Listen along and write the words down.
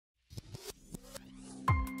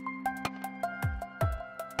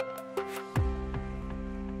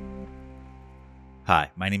Hi,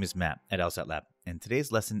 my name is Matt at LSAT Lab, and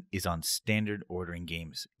today's lesson is on standard ordering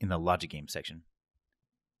games in the logic game section.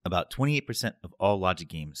 About 28% of all logic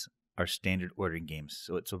games are standard ordering games,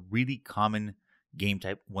 so it's a really common game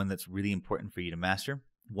type, one that's really important for you to master,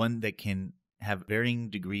 one that can have varying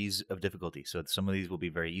degrees of difficulty. So some of these will be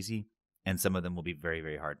very easy, and some of them will be very,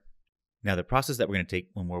 very hard. Now, the process that we're going to take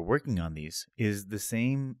when we're working on these is the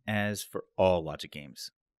same as for all logic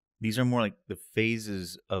games. These are more like the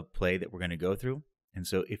phases of play that we're going to go through. And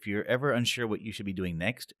so if you're ever unsure what you should be doing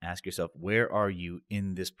next, ask yourself, where are you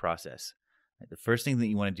in this process? The first thing that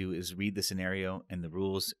you want to do is read the scenario and the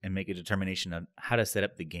rules and make a determination on how to set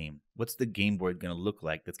up the game. What's the game board going to look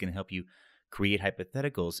like that's going to help you create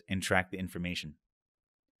hypotheticals and track the information?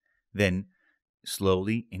 Then,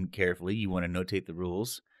 slowly and carefully, you want to notate the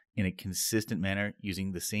rules in a consistent manner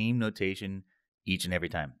using the same notation each and every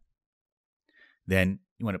time. Then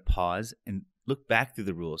you want to pause and look back through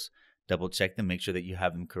the rules. Double check them, make sure that you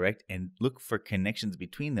have them correct, and look for connections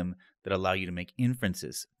between them that allow you to make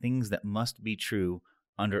inferences, things that must be true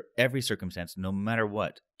under every circumstance, no matter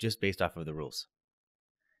what, just based off of the rules.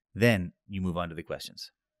 Then you move on to the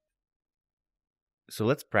questions. So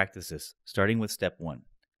let's practice this, starting with step 1.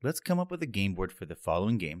 Let's come up with a game board for the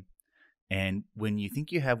following game, and when you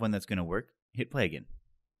think you have one that's going to work, hit play again.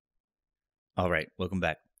 All right, welcome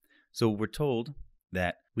back. So we're told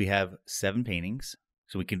that we have 7 paintings.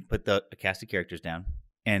 So we can put a cast of characters down,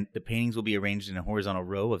 and the paintings will be arranged in a horizontal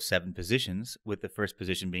row of 7 positions, with the first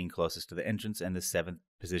position being closest to the entrance and the 7th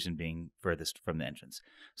position being furthest from the entrance.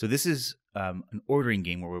 So this is an ordering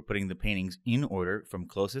game where we're putting the paintings in order from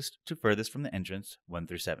closest to furthest from the entrance, 1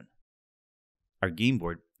 through 7. Our game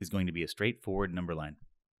board is going to be a straightforward number line.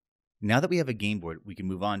 Now that we have a game board, we can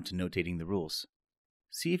move on to notating the rules.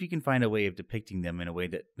 See if you can find a way of depicting them in a way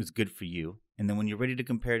that is good for you, and then when you're ready to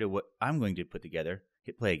compare to what I'm going to put together,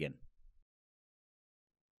 hit play again.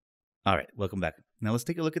 All right, welcome back. Now let's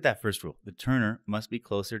take a look at that first rule. The turner must be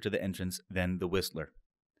closer to the entrance than the whistler.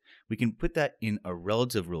 We can put that in a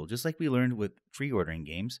relative rule, just like we learned with tree ordering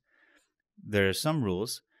games. There are some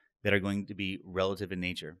rules that are going to be relative in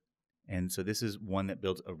nature. And so this is one that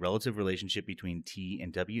builds a relative relationship between T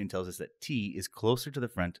and W and tells us that T is closer to the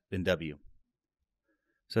front than W.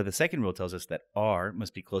 So the second rule tells us that R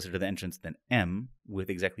must be closer to the entrance than M, with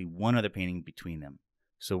exactly one other painting between them.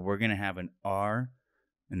 So we're going to have an R,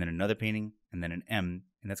 and then another painting, and then an M,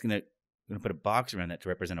 and that's going to put a box around that to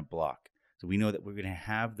represent a block. So we know that we're going to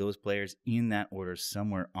have those players in that order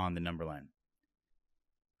somewhere on the number line.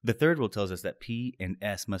 The third rule tells us that P and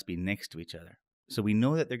S must be next to each other. So we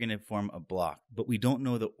know that they're going to form a block, but we don't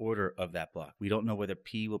know the order of that block. We don't know whether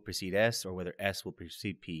P will precede S or whether S will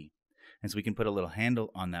precede P. And so we can put a little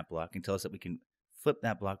handle on that block and tell us that we can flip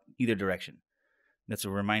that block either direction. That's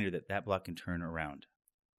a reminder that that block can turn around.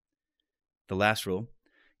 The last rule,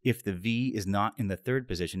 if the V is not in the 3rd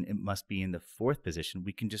position, it must be in the 4th position.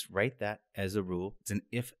 We can just write that as a rule. It's an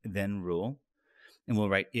if-then rule. And we'll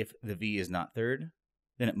write if the V is not 3rd,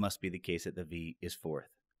 then it must be the case that the V is 4th.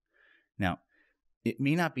 Now, it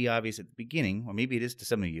may not be obvious at the beginning, or maybe it is to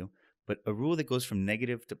some of you, but a rule that goes from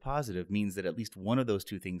negative to positive means that at least one of those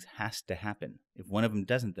two things has to happen. If one of them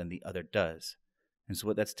doesn't, then the other does. And so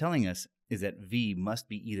what that's telling us is that V must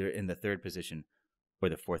be either in the 3rd position or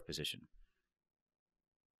the 4th position.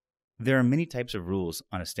 There are many types of rules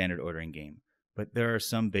on a standard ordering game, but there are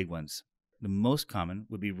some big ones. The most common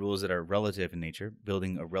would be rules that are relative in nature,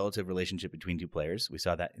 building a relative relationship between 2 players. We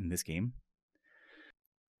saw that in this game.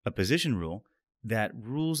 A position rule that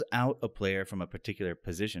rules out a player from a particular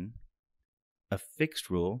position. A fixed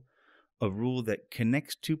rule, a rule that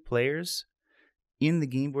connects 2 players in the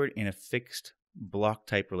game board in a fixed block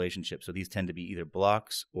type relationship. So these tend to be either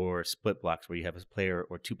blocks or split blocks where you have a player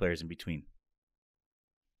or 2 players in between.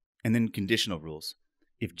 And then conditional rules.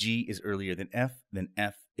 If G is earlier than F, then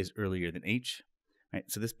F is earlier than H. Right?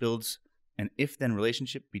 So this builds an if-then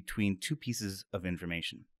relationship between 2 pieces of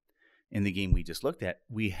information. In the game we just looked at,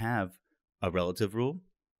 we have a relative rule,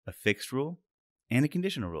 a fixed rule, and a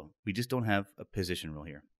conditional rule. We just don't have a position rule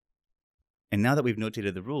here. And now that we've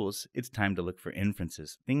notated the rules, it's time to look for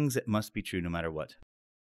inferences, things that must be true no matter what.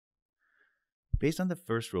 Based on the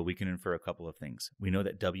first rule, we can infer a couple of things. We know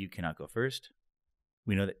that W cannot go first.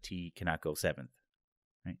 We know that T cannot go 7th.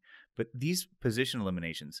 Right? But these position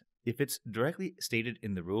eliminations, if it's directly stated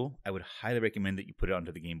in the rule, I would highly recommend that you put it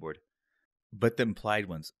onto the game board. But the implied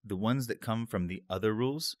ones, the ones that come from the other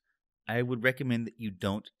rules, I would recommend that you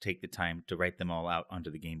don't take the time to write them all out onto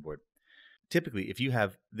the game board. Typically, if you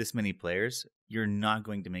have this many players, you're not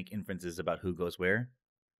going to make inferences about who goes where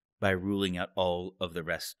by ruling out all of the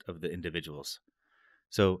rest of the individuals.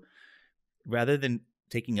 So rather than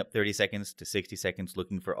taking up 30 seconds to 60 seconds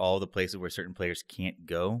looking for all the places where certain players can't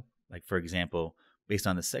go. Like, for example, based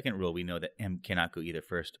on the second rule, we know that M cannot go either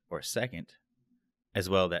first or second, as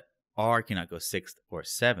well that R cannot go sixth or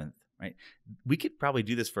seventh, right? We could probably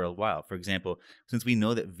do this for a while. For example, since we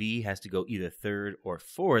know that V has to go either third or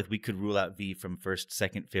fourth, we could rule out V from first,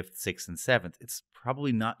 second, fifth, sixth, and seventh. It's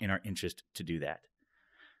probably not in our interest to do that.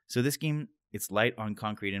 So this game, it's light on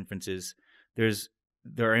concrete inferences. There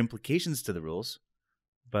are implications to the rules,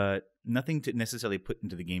 but nothing to necessarily put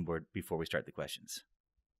into the game board before we start the questions.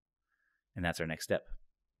 And that's our next step.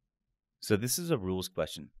 So this is a rules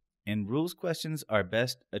question. And rules questions are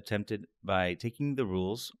best attempted by taking the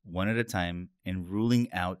rules one at a time and ruling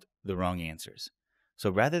out the wrong answers.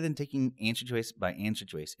 So rather than taking answer choice by answer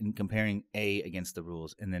choice and comparing A against the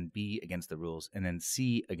rules and then B against the rules and then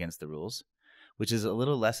C against the rules, which is a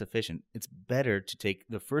little less efficient, it's better to take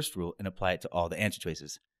the first rule and apply it to all the answer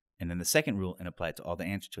choices, and then the second rule and apply it to all the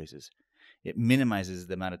answer choices. It minimizes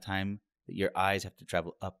the amount of time that your eyes have to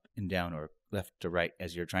travel up and down or left to right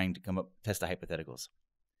as you're trying to test the hypotheticals.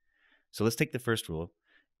 So let's take the first rule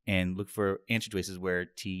and look for answer choices where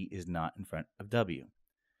T is not in front of W.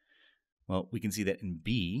 Well, we can see that in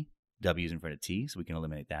B, W is in front of T, so we can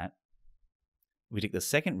eliminate that. If we take the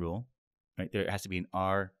second rule, right, there has to be an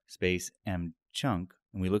R space M chunk,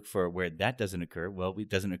 and we look for where that doesn't occur. Well, it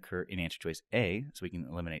doesn't occur in answer choice A, so we can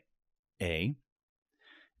eliminate A.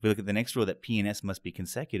 If we look at the next rule that P and S must be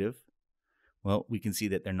consecutive, well, we can see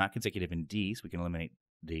that they're not consecutive in D, so we can eliminate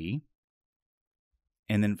D.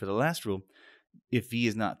 And then for the last rule, if V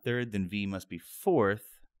is not third, then V must be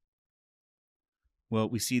fourth. Well,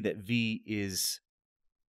 we see that V is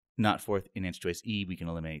not fourth in answer choice E. We can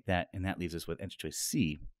eliminate that, and that leaves us with answer choice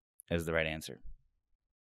C as the right answer.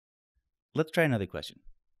 Let's try another question.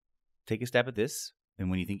 Take a stab at this, and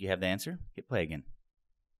when you think you have the answer, hit play again.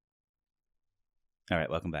 All right,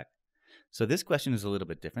 welcome back. So this question is a little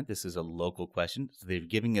bit different. This is a local question. So they're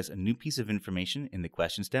giving us a new piece of information in the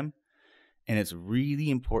question stem, and it's really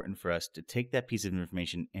important for us to take that piece of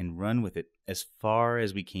information and run with it as far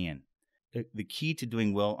as we can. The key to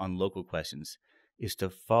doing well on local questions is to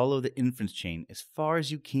follow the inference chain as far as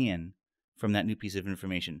you can from that new piece of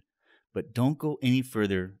information, but don't go any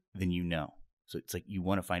further than you know. So it's like you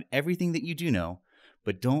want to find everything that you do know,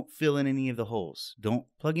 but don't fill in any of the holes. Don't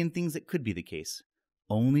plug in things that could be the case.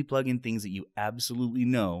 Only plug in things that you absolutely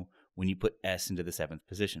know when you put S into the seventh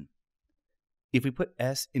position. If we put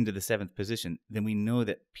S into the seventh position, then we know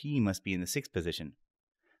that P must be in the sixth position.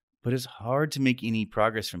 But it's hard to make any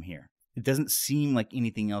progress from here. It doesn't seem like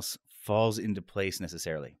anything else falls into place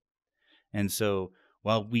necessarily. And so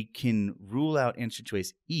while we can rule out answer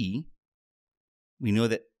choice E, we know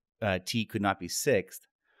that T could not be sixth,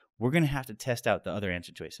 we're going to have to test out the other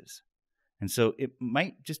answer choices. And so it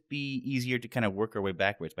might just be easier to kind of work our way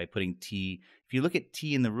backwards by putting T. If you look at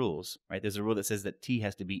T in the rules, right, there's a rule that says that T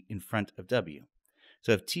has to be in front of W.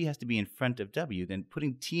 So if T has to be in front of W, then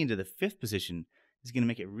putting T into the fifth position is going to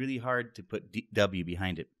make it really hard to put W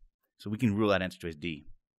behind it. So we can rule out answer choice D.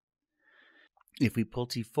 If we pull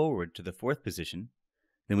T forward to the fourth position,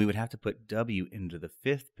 then we would have to put W into the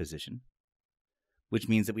fifth position, which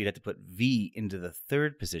means that we'd have to put V into the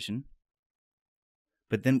third position.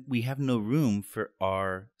 But then we have no room for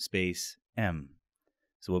R space M.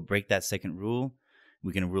 So we'll break that second rule.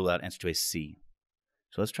 We're going to rule out answer choice C.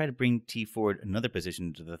 So let's try to bring T forward another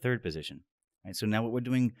position to the third position. All right, so now what we're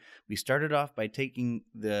doing, we started off by taking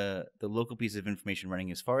the local piece of information,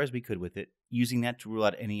 running as far as we could with it, using that to rule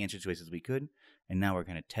out any answer choices we could, and now we're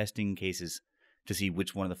kind of testing cases to see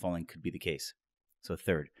which one of the following could be the case. So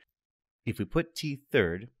third. If we put T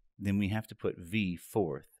third, then we have to put V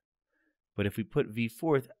fourth. But if we put V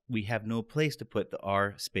fourth, we have no place to put the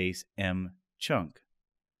R space M chunk.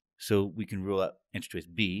 So we can rule out answer choice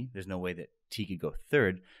B. There's no way that T could go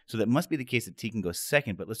third. So that must be the case that T can go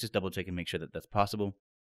second, but let's just double check and make sure that that's possible.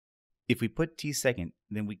 If we put T second,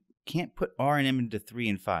 then we can't put R and M into 3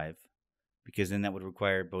 and 5, because then that would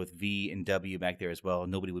require both V and W back there as well.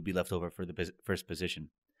 Nobody would be left over for the first position.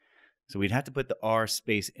 So we'd have to put the R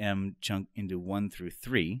space M chunk into 1 through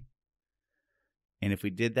 3. And if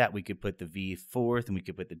we did that, we could put the V fourth and we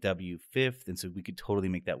could put the W fifth. And so we could totally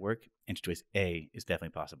make that work. Answer choice A is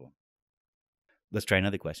definitely possible. Let's try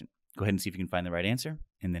another question. Go ahead and see if you can find the right answer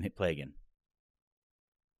and then hit play again.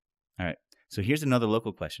 All right. So here's another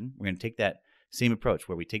local question. We're going to take that same approach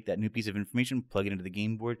where we take that new piece of information, plug it into the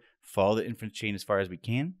game board, follow the inference chain as far as we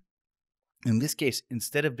can. In this case,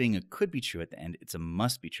 instead of being a could be true at the end, it's a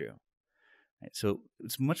must be true. Right? So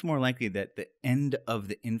it's much more likely that the end of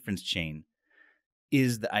the inference chain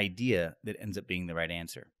is the idea that ends up being the right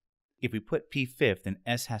answer. if we put P fifth, then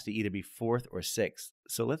S has to either be fourth or sixth.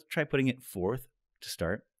 So let's try putting it fourth to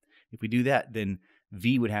start. If we do that, then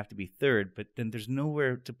V would have to be third, but then there's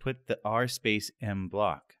nowhere to put the R space M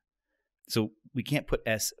block. So we can't put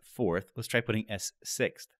S fourth. Let's try putting S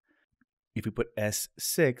sixth. If we put S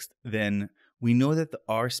sixth, then we know that the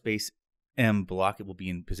R space M block, it will be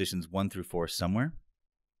in positions 1 through 4 somewhere.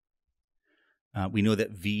 We know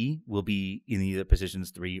that V will be in either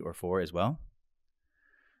positions 3 or 4 as well.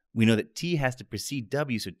 We know that T has to precede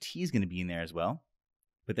W, so T is going to be in there as well,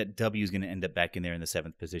 but that W is going to end up back in there in the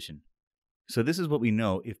 7th position. So this is what we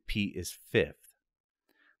know if P is 5th.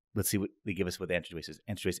 Let's see what they give us with answer choices.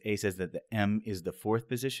 Answer choice A says that the M is the 4th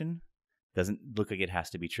position. Doesn't look like it has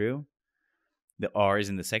to be true. The R is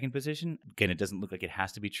in the 2nd position. Again, it doesn't look like it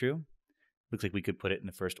has to be true. Looks like we could put it in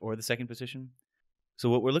the 1st or the 2nd position. So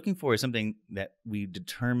what we're looking for is something that we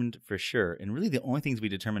determined for sure. And really the only things we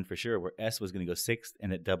determined for sure were S was going to go 6th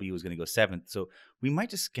and that W was going to go 7th. So we might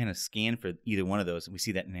just kind of scan for either one of those, and we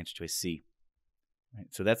see that in answer choice C. Right,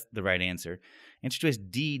 so that's the right answer. Answer choice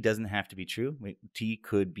D doesn't have to be true. T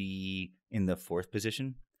could be in the 4th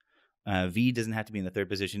position. V doesn't have to be in the 3rd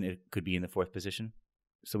position. It could be in the 4th position.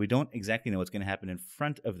 So we don't exactly know what's going to happen in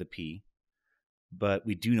front of the P, but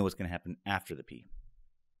we do know what's going to happen after the P.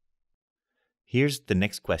 Here's the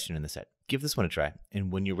next question in the set. Give this one a try, and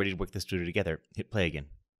when you're ready to work this through together, hit play again.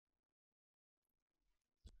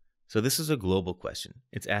 So this is a global question.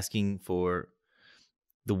 It's asking for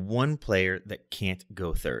the one player that can't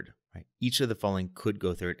go third. Right? Each of the following could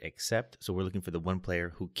go third except, so we're looking for the one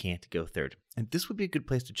player who can't go third. And this would be a good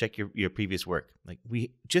place to check your previous work. Like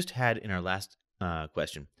we just had in our last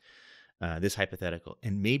question, this hypothetical.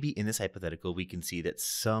 And maybe in this hypothetical, we can see that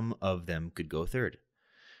some of them could go third.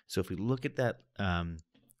 So if we look at that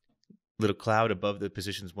little cloud above the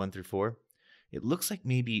positions 1 through 4, it looks like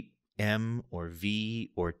maybe M or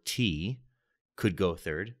V or T could go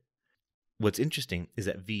third. What's interesting is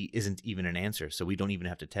that V isn't even an answer, so we don't even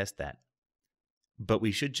have to test that. But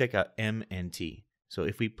we should check out M and T. So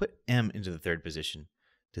if we put M into the 3rd position,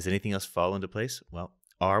 does anything else fall into place? Well,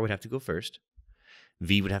 R would have to go first,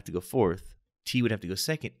 V would have to go 4th, T would have to go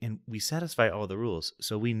 2nd, and we satisfy all the rules,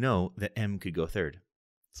 so we know that M could go 3rd.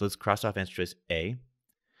 So let's cross off answer choice A.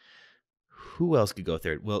 Who else could go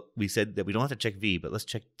 3rd? Well, we said that we don't have to check V, but let's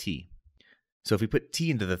check T. So if we put T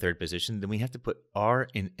into the 3rd position, then we have to put R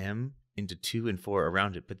and M into 2 and 4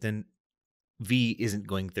 around it, but then V isn't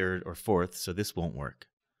going 3rd or 4th, so this won't work.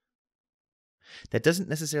 That doesn't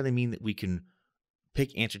necessarily mean that we can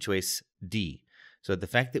pick answer choice D. So the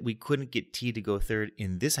fact that we couldn't get T to go 3rd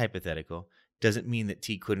in this hypothetical doesn't mean that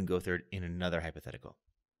T couldn't go 3rd in another hypothetical.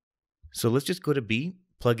 So let's just go to B,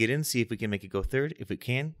 plug it in, see if we can make it go 3rd. If we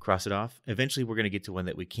can, cross it off. Eventually we're going to get to one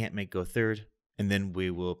that we can't make go 3rd, and then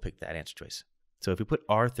we will pick that answer choice. So if we put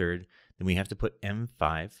R 3rd, then we have to put M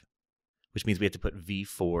 5, which means we have to put V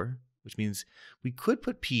 4, which means we could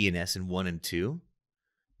put P and S in 1 and 2,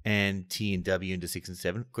 and T and W into 6 and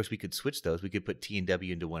 7. Of course, we could switch those. We could put T and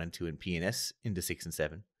W into 1 and 2 and P and S into 6 and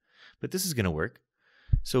 7. But this is going to work.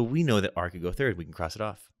 So we know that R could go 3rd. We can cross it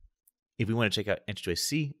off. If we want to check out answer choice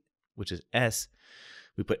C, which is S,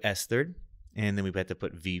 we put S 3rd, and then we have to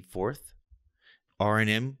put V 4th. R and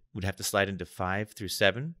M would have to slide into 5 through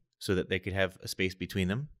 7 so that they could have a space between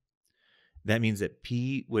them. That means that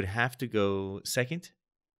P would have to go 2nd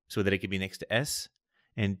so that it could be next to S,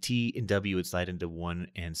 and T and W would slide into 1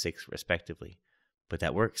 and 6 respectively. But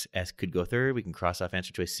that works. S could go 3rd. We can cross off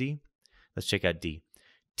answer choice C. Let's check out D.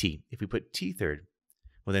 T. If we put T 3rd,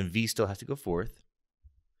 well then V still has to go 4th.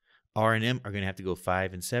 R and M are going to have to go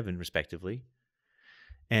 5 and 7 respectively.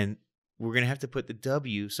 And we're going to have to put the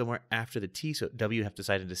W somewhere after the T, so W have to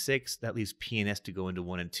slide into 6. That leaves P and S to go into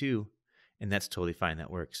 1 and 2, and that's totally fine.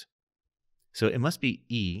 That works. So it must be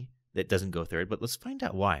E that doesn't go 3rd, but let's find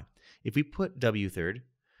out why. If we put W 3rd,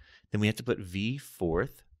 then we have to put V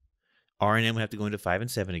 4th. R and M would have to go into 5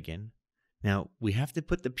 and 7 again. Now, we have to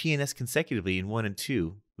put the P and S consecutively in 1 and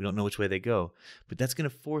 2. We don't know which way they go, but that's going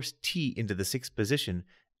to force T into the 6th position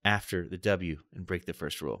after the W and break the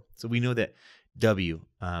first rule. So we know that W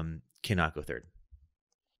cannot go 3rd.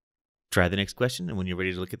 Try the next question, and when you're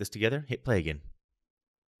ready to look at this together, hit play again.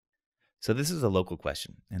 So this is a local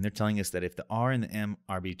question, and they're telling us that if the R and the M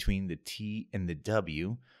are between the T and the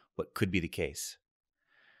W, what could be the case?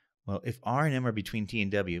 Well, if R and M are between T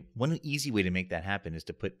and W, one easy way to make that happen is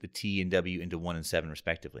to put the T and W into 1 and 7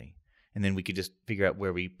 respectively. And then we could just figure out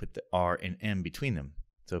where we put the R and M between them.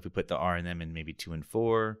 So if we put the R and M in maybe 2 and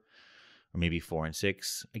 4, or maybe 4 and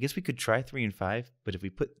 6, I guess we could try 3 and 5, but if we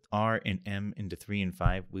put R and M into 3 and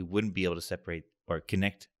 5, we wouldn't be able to separate or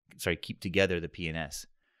keep together the P and S.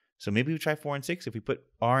 So maybe we try 4 and 6. If we put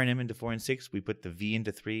R and M into 4 and 6, we put the V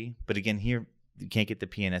into 3. But again, here, you can't get the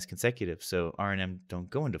P and S consecutive, so R and M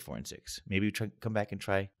don't go into 4 and 6. Maybe we come back and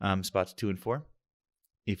try spots 2 and 4.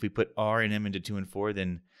 If we put R and M into 2 and 4,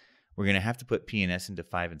 then we're going to have to put P and S into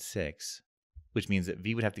 5 and 6, which means that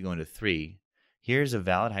V would have to go into 3. Here's a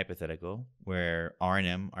valid hypothetical where R and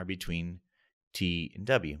M are between T and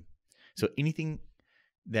W. So anything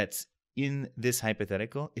that's in this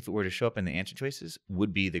hypothetical, if it were to show up in the answer choices,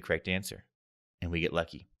 would be the correct answer. And we get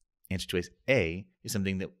lucky. Answer choice A is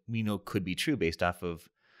something that we know could be true based off of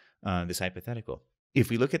this hypothetical. If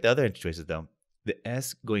we look at the other answer choices, though, the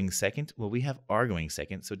S going second, well, we have R going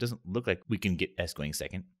second, so it doesn't look like we can get S going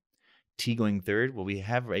second. T going third, well, we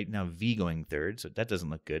have right now V going third, so that doesn't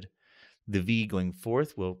look good. The V going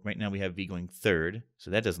fourth, well, right now we have V going third,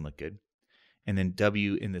 so that doesn't look good. And then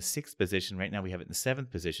W in the 6th position, right now we have it in the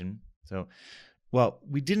 7th position. So, well,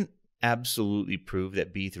 we didn't absolutely prove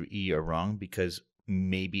that B through E are wrong because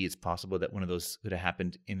maybe it's possible that one of those could have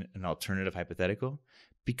happened in an alternative hypothetical.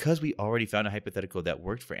 Because we already found a hypothetical that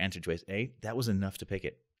worked for answer choice A, that was enough to pick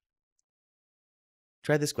it.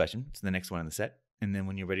 Try this question. It's the next one in the set. And then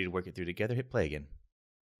when you're ready to work it through together, hit play again.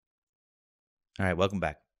 All right, welcome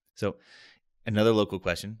back. So another local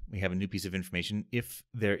question. We have a new piece of information. If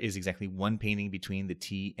there is exactly one painting between the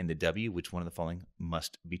T and the W, which one of the following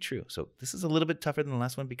must be true? So this is a little bit tougher than the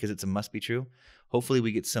last one because it's a must be true. Hopefully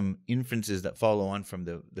we get some inferences that follow on from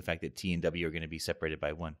the fact that T and W are going to be separated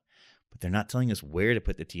by 1. But they're not telling us where to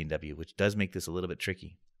put the T and W, which does make this a little bit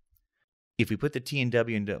tricky. If we put the T and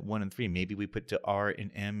W into 1 and 3, maybe we put the R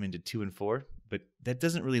and M into 2 and 4, but that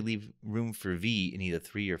doesn't really leave room for V in either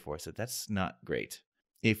 3 or 4, so that's not great.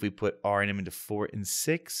 If we put R and M into 4 and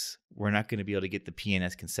 6, we're not going to be able to get the P and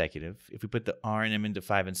S consecutive. If we put the R and M into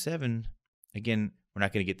 5 and 7, again, we're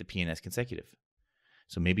not going to get the P and S consecutive.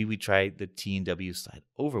 So maybe we try the T and W slide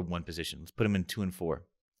over 1 position. Let's put them in 2 and 4.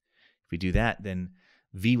 If we do that, then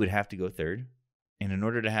V would have to go third. And in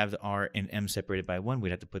order to have the R and M separated by 1,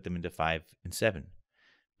 we'd have to put them into 5 and 7.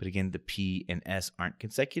 But again, the P and S aren't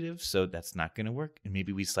consecutive, so that's not going to work. And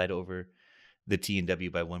maybe we slide over the T and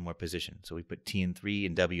W by 1 more position. So we put T in 3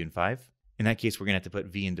 and W in 5. In that case, we're going to have to put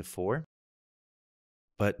V into 4.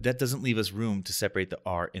 But that doesn't leave us room to separate the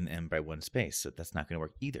R and M by 1 space, so that's not going to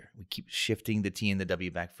work either. We keep shifting the T and the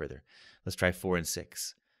W back further. Let's try 4 and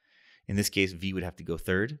 6. In this case, V would have to go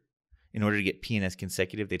third. In order to get P and S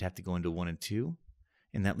consecutive, they'd have to go into 1 and 2.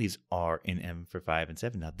 And that leaves R and M for 5 and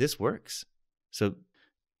 7. Now, this works. So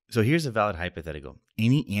here's a valid hypothetical.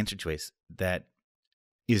 Any answer choice that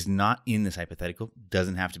is not in this hypothetical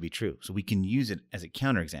doesn't have to be true. So we can use it as a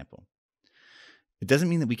counterexample. It doesn't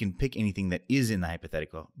mean that we can pick anything that is in the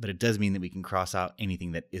hypothetical, but it does mean that we can cross out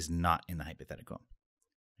anything that is not in the hypothetical.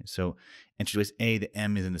 So answer choice A, the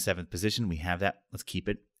M is in the 7th position. We have that. Let's keep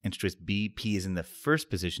it. Answer choice B, P is in the 1st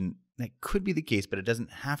position. That could be the case, but it doesn't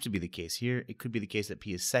have to be the case. Here, it could be the case that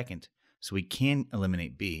P is 2nd, so we can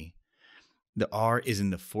eliminate B. The R is in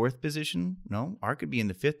the 4th position. No, R could be in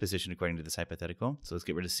the 5th position according to this hypothetical. So let's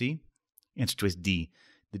get rid of C. Answer choice D.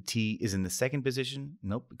 The T is in the 2nd position.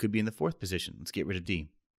 Nope, it could be in the 4th position. Let's get rid of D.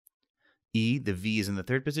 E, the V is in the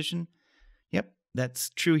 3rd position. Yep, that's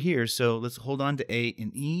true here. So let's hold on to A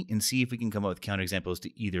and E and see if we can come up with counterexamples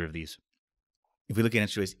to either of these. If we look at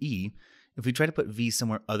answer choice E, if we try to put V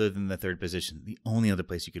somewhere other than the 3rd position, the only other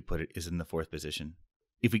place you could put it is in the 4th position.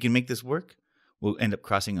 If we can make this work, we'll end up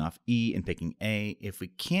crossing off E and picking A. If we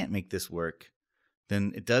can't make this work,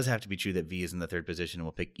 then it does have to be true that V is in the 3rd position, and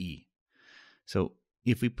we'll pick E. So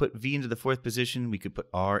if we put V into the 4th position, we could put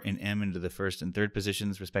R and M into the 1st and 3rd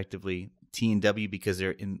positions, respectively. T and W, because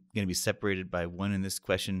they're going to be separated by 1 in this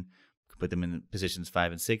question, we could put them in positions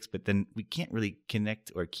 5 and 6, but then we can't really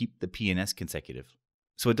connect or keep the P and S consecutive.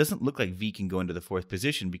 So it doesn't look like V can go into the 4th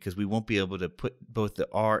position because we won't be able to put both the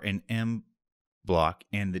R and M block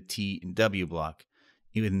and the T and W block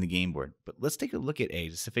within the game board. But let's take a look at A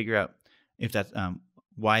just to figure out if that's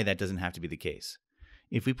why that doesn't have to be the case.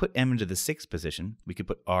 If we put M into the 6th position, we could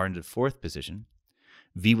put R into the 4th position.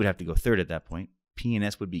 V would have to go 3rd at that point. P and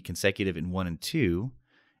S would be consecutive in 1 and 2,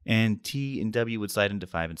 and T and W would slide into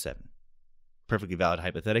 5 and 7. Perfectly valid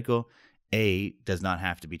hypothetical. A does not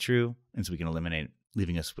have to be true, and so we can eliminate it,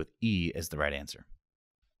 leaving us with E as the right answer.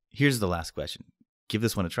 Here's the last question. Give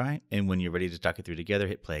this one a try, and when you're ready to talk it through together,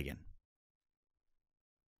 hit play again.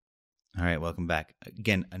 All right, welcome back.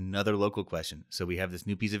 Again, another local question. So we have this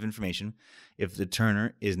new piece of information. If the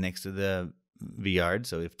Turner is next to the V yard,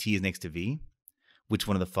 so if T is next to V, which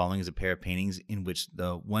one of the following is a pair of paintings in which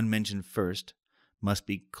the one mentioned first must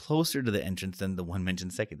be closer to the entrance than the one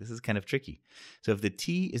mentioned second? This is kind of tricky. So if the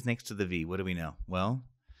T is next to the V, what do we know? Well,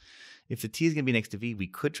 If the t is going to be next to v, we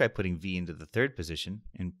could try putting v into the third position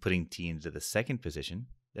and putting t into the second position.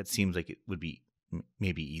 That seems like it would be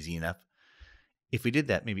maybe easy enough. If we did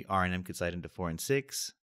that, maybe r and m could slide into 4 and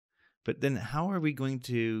 6. But then how are we going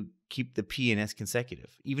to keep the p and s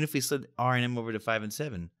consecutive? Even if we slid r and m over to 5 and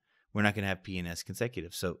 7, we're not going to have p and s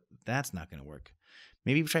consecutive. So that's not going to work.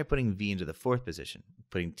 Maybe we try putting v into the fourth position,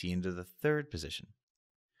 putting t into the third position.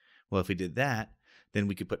 Well, if we did that, then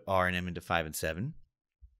we could put r and m into 5 and 7.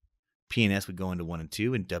 P and S would go into 1 and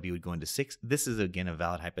 2, and W would go into 6. This is, again, a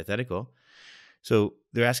valid hypothetical. So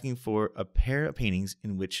they're asking for a pair of paintings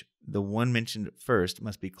in which the one mentioned first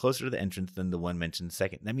must be closer to the entrance than the one mentioned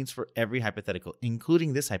second. That means for every hypothetical,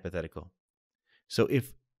 including this hypothetical. So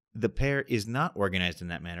if the pair is not organized in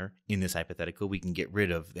that manner in this hypothetical, we can get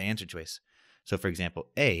rid of the answer choice. So, for example,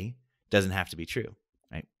 A doesn't have to be true,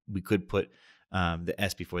 right? We could put the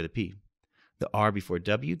S before the P. The R before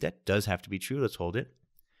W, that does have to be true. Let's hold it.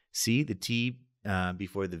 C, the T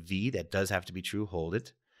before the V, that does have to be true. Hold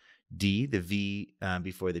it. D, the V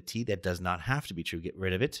before the T, that does not have to be true. Get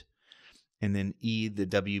rid of it. And then E, the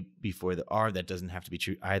W before the R, that doesn't have to be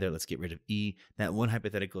true either. Let's get rid of E. That one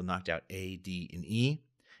hypothetical knocked out A, D, and E.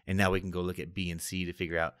 And now we can go look at B and C to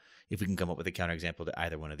figure out if we can come up with a counterexample to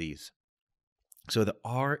either one of these. So the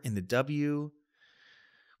R and the W,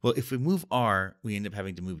 well, if we move R, we end up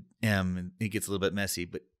having to move M, and it gets a little bit messy.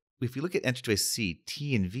 But if we look at answer choice C,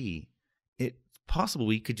 T and V, it's possible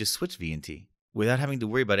we could just switch V and T without having to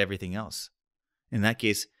worry about everything else. In that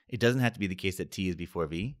case, it doesn't have to be the case that T is before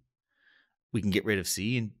V. We can get rid of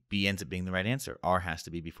C, and B ends up being the right answer. R has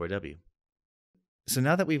to be before W. So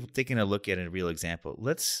now that we've taken a look at a real example,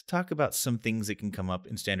 let's talk about some things that can come up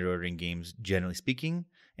in standard ordering games, generally speaking,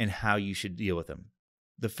 and how you should deal with them.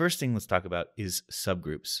 The first thing let's talk about is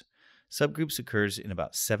subgroups. Subgroups occurs in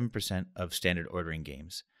about 7% of standard ordering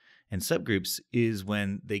games. And subgroups is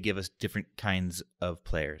when they give us different kinds of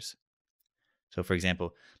players. So for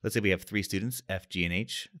example, let's say we have 3 students, F, G, and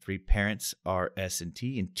H, 3 parents, R, S, and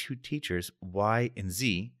T, and 2 teachers, Y, and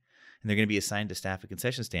Z, and they're going to be assigned to staff a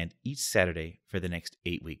concession stand each Saturday for the next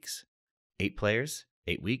 8 weeks. 8 players,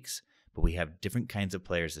 8 weeks, but we have different kinds of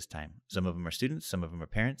players this time. Some of them are students, some of them are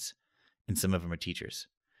parents, and some of them are teachers.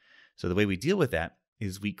 So the way we deal with that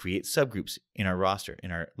is we create subgroups in our roster, in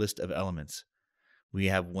our list of elements. We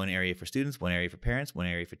have one area for students, one area for parents, one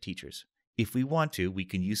area for teachers. If we want to, we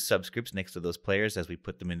can use subscripts next to those players as we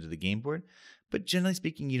put them into the game board. But generally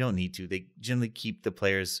speaking, you don't need to. They generally keep the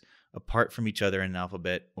players apart from each other in an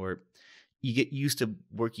alphabet, or you get used to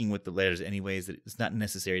working with the letters anyways, that it's not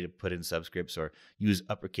necessary to put in subscripts or use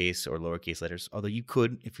uppercase or lowercase letters, although you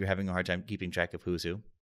could if you're having a hard time keeping track of who's who.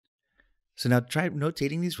 So now try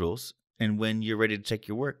notating these rules, and when you're ready to check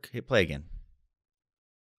your work, hit play again.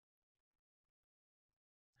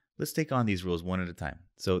 Let's take on these rules one at a time.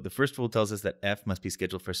 So the first rule tells us that F must be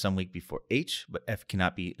scheduled for some week before H, but F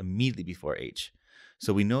cannot be immediately before H.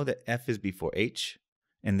 So we know that F is before H,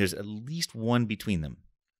 and there's at least one between them.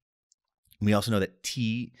 We also know that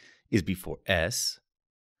T is before S,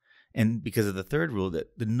 and because of the third rule,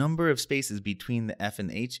 that the number of spaces between the F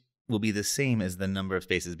and the H will be the same as the number of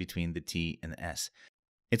spaces between the T and the S.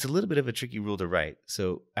 It's a little bit of a tricky rule to write,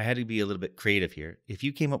 so I had to be a little bit creative here. If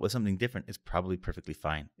you came up with something different, it's probably perfectly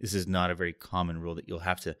fine. This is not a very common rule that you'll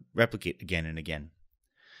have to replicate again and again.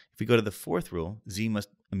 If we go to the fourth rule, Z must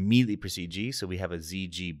immediately precede G, so we have a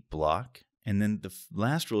ZG block. And then the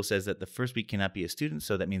last rule says that the first week cannot be a student,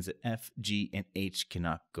 so that means that F, G, and H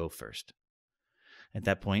cannot go first. At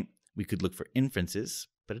that point, we could look for inferences,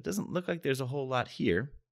 but it doesn't look like there's a whole lot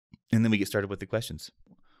here. And then we get started with the questions.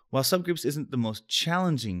 While subgroups isn't the most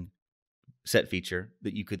challenging set feature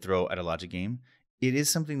that you could throw at a logic game, it is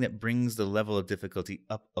something that brings the level of difficulty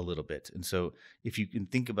up a little bit. And so if you can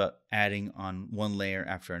think about adding on one layer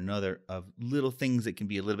after another of little things that can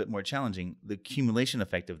be a little bit more challenging, the accumulation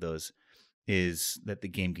effect of those is that the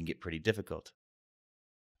game can get pretty difficult.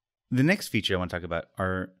 The next feature I want to talk about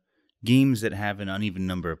are games that have an uneven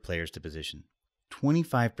number of players to position.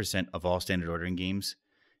 25% of all standard ordering games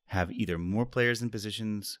have either more players than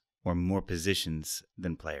positions or more positions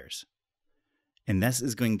than players. And this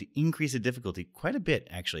is going to increase the difficulty quite a bit,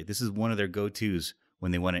 actually. This is one of their go-tos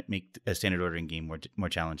when they want to make a standard ordering game more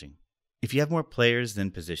challenging. If you have more players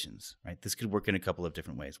than positions, right, this could work in a couple of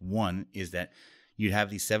different ways. One is that you'd have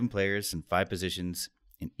these 7 players and 5 positions,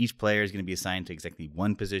 and each player is going to be assigned to exactly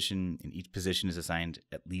one position, and each position is assigned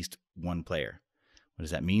at least one player. What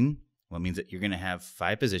does that mean? Well, it means that you're going to have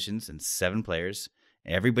 5 positions and 7 players.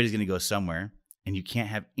 Everybody's going to go somewhere, and you can't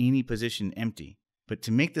have any position empty. But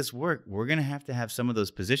to make this work, we're going to have some of those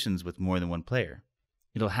positions with more than one player.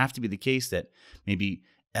 It'll have to be the case that maybe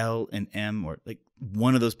L and M, or like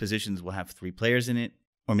one of those positions will have 3 players in it,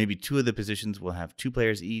 or maybe 2 of the positions will have 2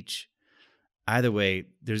 players each. Either way,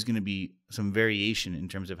 there's going to be some variation in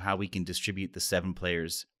terms of how we can distribute the 7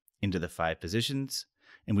 players into the 5 positions,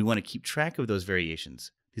 and we want to keep track of those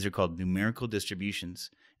variations. These are called numerical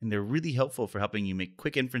distributions, and they're really helpful for helping you make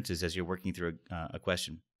quick inferences as you're working through a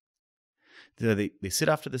question. So they sit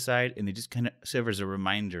off to the side, and they just kind of serve as a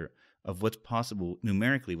reminder of what's possible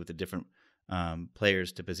numerically with the different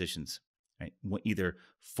players to positions. Right? Either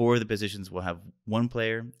 4 of the positions will have 1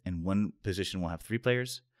 player, and 1 position will have 3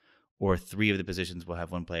 players, or 3 of the positions will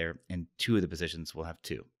have 1 player, and 2 of the positions will have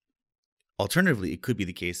 2. Alternatively, it could be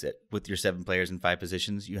the case that with your 7 players and 5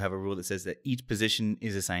 positions, you have a rule that says that each position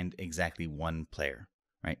is assigned exactly 1 player.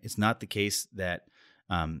 Right? It's not the case that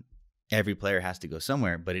every player has to go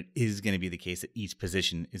somewhere, but it is going to be the case that each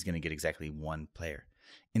position is going to get exactly 1 player.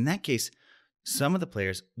 In that case, some of the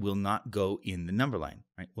players will not go in the number line.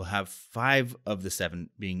 Right? We'll have 5 of the 7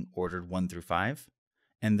 being ordered 1 through 5,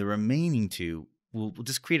 and the remaining 2 will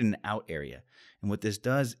just create an out area. And what this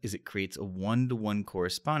does is it creates a 1-to-1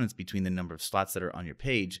 correspondence between the number of slots that are on your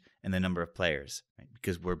page and the number of players, right?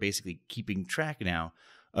 Because we're basically keeping track now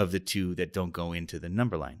of the 2 that don't go into the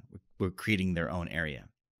number line. We're creating their own area.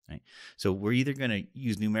 Right? So we're either going to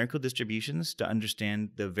use numerical distributions to understand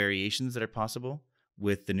the variations that are possible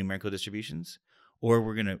with the numerical distributions, or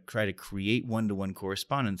we're going to try to create 1-to-1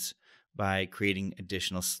 correspondence by creating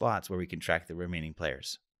additional slots where we can track the remaining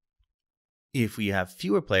players. If we have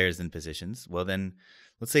fewer players than positions, well then,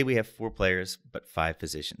 let's say we have 4 players but 5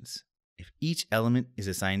 positions. If each element is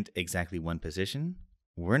assigned exactly 1 position,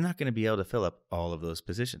 we're not going to be able to fill up all of those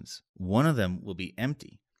positions. One of them will be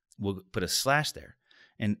empty. We'll put a slash there.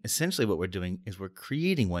 And essentially what we're doing is we're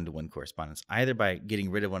creating 1-to-1 correspondence, either by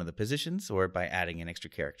getting rid of one of the positions or by adding an extra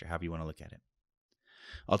character, however you want to look at it.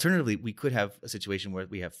 Alternatively, we could have a situation where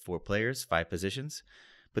we have 4 players, 5 positions,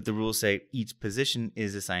 but the rules say each position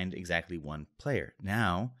is assigned exactly 1 player.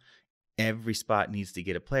 Now, every spot needs to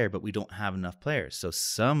get a player, but we don't have enough players. So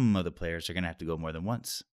some of the players are going to have to go more than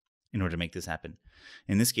once in order to make this happen.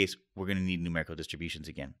 In this case, we're going to need numerical distributions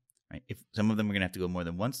again. Right? If some of them are going to have to go more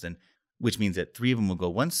than once, then which means that 3 of them will go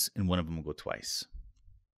once and 1 of them will go twice.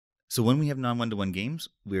 So when we have non-1-to-1 games,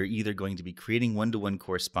 we're either going to be creating 1-to-1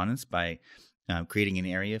 correspondence by creating an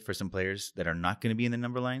area for some players that are not going to be in the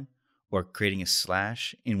number line, or creating a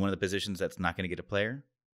slash in one of the positions that's not going to get a player,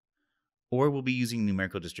 or we'll be using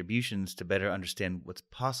numerical distributions to better understand what's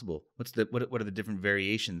possible. What are the different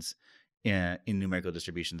variations in numerical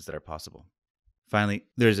distributions that are possible? Finally,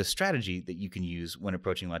 there's a strategy that you can use when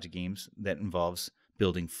approaching logic games that involves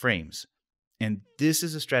building frames. And this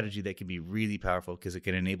is a strategy that can be really powerful because it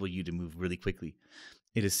can enable you to move really quickly.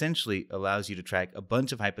 It essentially allows you to track a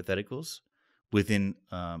bunch of hypotheticals within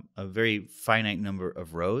a very finite number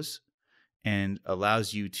of rows, and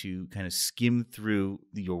allows you to kind of skim through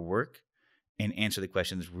your work and answer the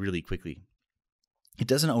questions really quickly. It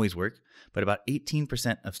doesn't always work, but about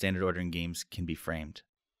 18% of standard ordering games can be framed.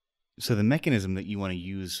 So the mechanism that you want to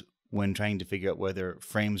use when trying to figure out whether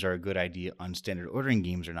frames are a good idea on standard ordering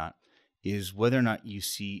games or not is whether or not you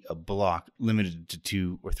see a block limited to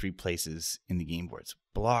 2 or 3 places in the game boards.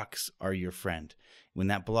 Blocks are your friend. When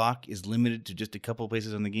that block is limited to just a couple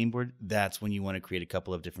places on the game board, that's when you want to create a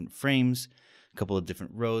couple of different frames, a couple of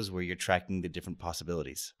different rows where you're tracking the different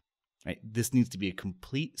possibilities. Right? This needs to be a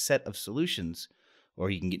complete set of solutions, or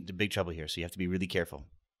you can get into big trouble here, so you have to be really careful.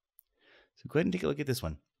 So go ahead and take a look at this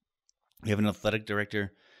one. We have an athletic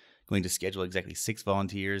director going to schedule exactly 6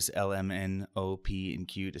 volunteers, L, M, N, O, P, and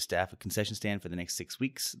Q, to staff a concession stand for the next 6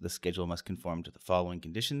 weeks. The schedule must conform to the following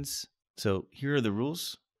conditions. So here are the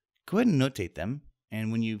rules. Go ahead and notate them. And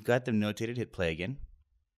when you've got them notated, hit play again.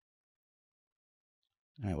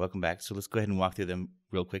 All right, welcome back. So let's go ahead and walk through them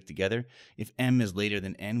real quick together. If M is later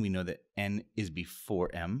than N, we know that N is before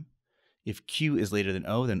M. If Q is later than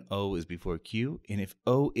O, then O is before Q. And if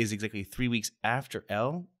O is exactly 3 weeks after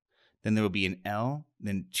L, then there will be an L,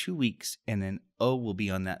 then 2 weeks, and then O will be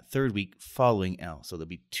on that 3rd week following L. So there'll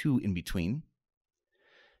be 2 in between.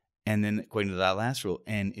 And then according to that last rule,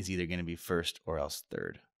 N is either going to be first or else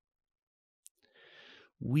 3rd.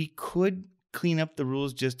 We could clean up the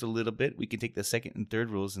rules just a little bit. We can take the 2nd and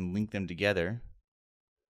 3rd rules and link them together.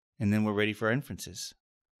 And then we're ready for our inferences.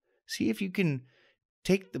 See if you can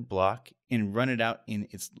take the block and run it out in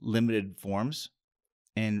its limited forms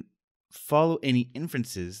and follow any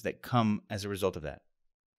inferences that come as a result of that.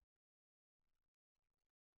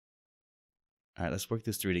 All right, let's work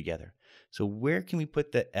this through together. So where can we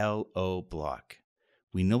put the LO block?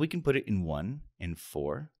 We know we can put it in 1 and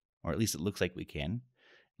 4, or at least it looks like we can.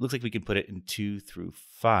 It looks like we can put it in 2 through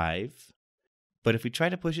 5. But if we try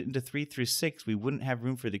to push it into 3 through 6, we wouldn't have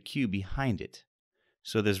room for the Q behind it.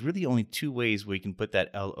 So there's really only 2 ways we can put that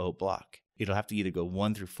LO block. It'll have to either go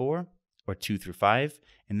 1 through 4 or 2 through 5,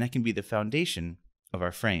 and that can be the foundation of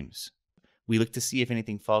our frames. We look to see if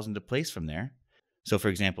anything falls into place from there. So for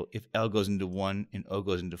example, if L goes into 1 and O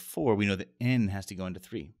goes into 4, we know that N has to go into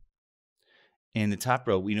 3. In the top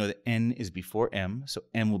row, we know that N is before M, so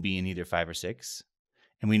M will be in either 5 or 6.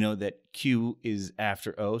 And we know that Q is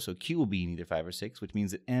after O, so Q will be in either 5 or 6, which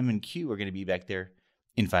means that M and Q are going to be back there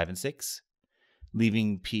in 5 and 6,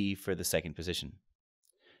 leaving P for the second position.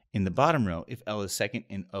 In the bottom row, if L is second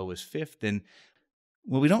and O is 5th, then,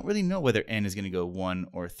 well, we don't really know whether N is going to go 1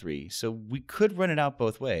 or 3. So we could run it out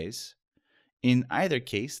both ways. In either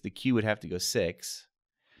case, the Q would have to go 6.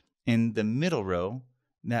 In the middle row,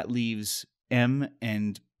 that leaves M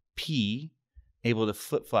and P able to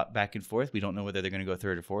flip-flop back and forth. We don't know whether they're going to go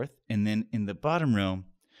 3rd or 4th. And then in the bottom row,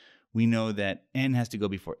 we know that N has to go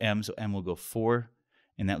before M, so M will go 4,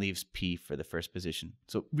 and that leaves P for the first position.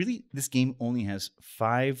 So really, this game only has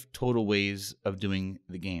 5 total ways of doing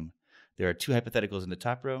the game. There are 2 hypotheticals in the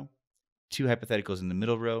top row, 2 hypotheticals in the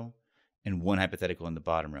middle row, and 1 hypothetical in the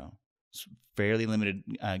bottom row. It's a fairly limited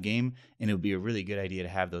game, and it would be a really good idea to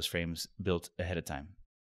have those frames built ahead of time.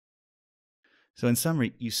 So in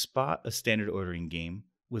summary, you spot a standard ordering game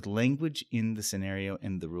with language in the scenario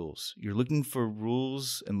and the rules. You're looking for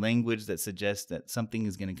rules and language that suggest that something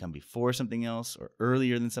is going to come before something else or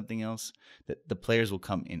earlier than something else, that the players will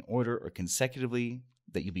come in order or consecutively,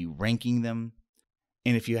 that you'll be ranking them.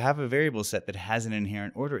 And if you have a variable set that has an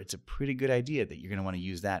inherent order, it's a pretty good idea that you're going to want to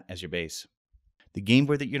use that as your base. The game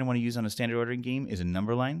board that you're going to want to use on a standard ordering game is a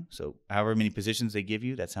number line. So however many positions they give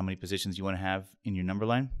you, that's how many positions you want to have in your number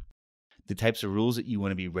line. The types of rules that you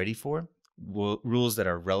want to be ready for, rules that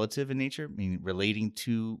are relative in nature, meaning relating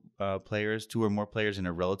to players, 2 or more players in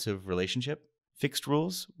a relative relationship. Fixed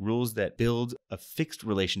rules, rules that build a fixed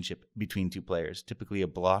relationship between 2 players, typically a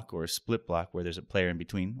block or a split block where there's a player in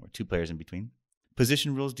between or 2 players in between.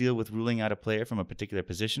 Position rules deal with ruling out a player from a particular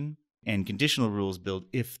position. And conditional rules build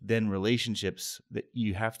if-then relationships that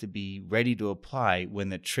you have to be ready to apply when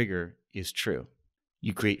the trigger is true.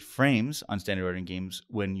 You create frames on standard ordering games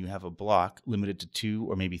when you have a block limited to 2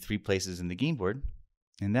 or maybe 3 places in the game board.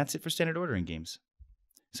 And that's it for standard ordering games.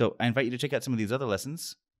 So I invite you to check out some of these other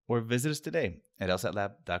lessons or visit us today at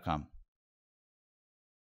lsatlab.com.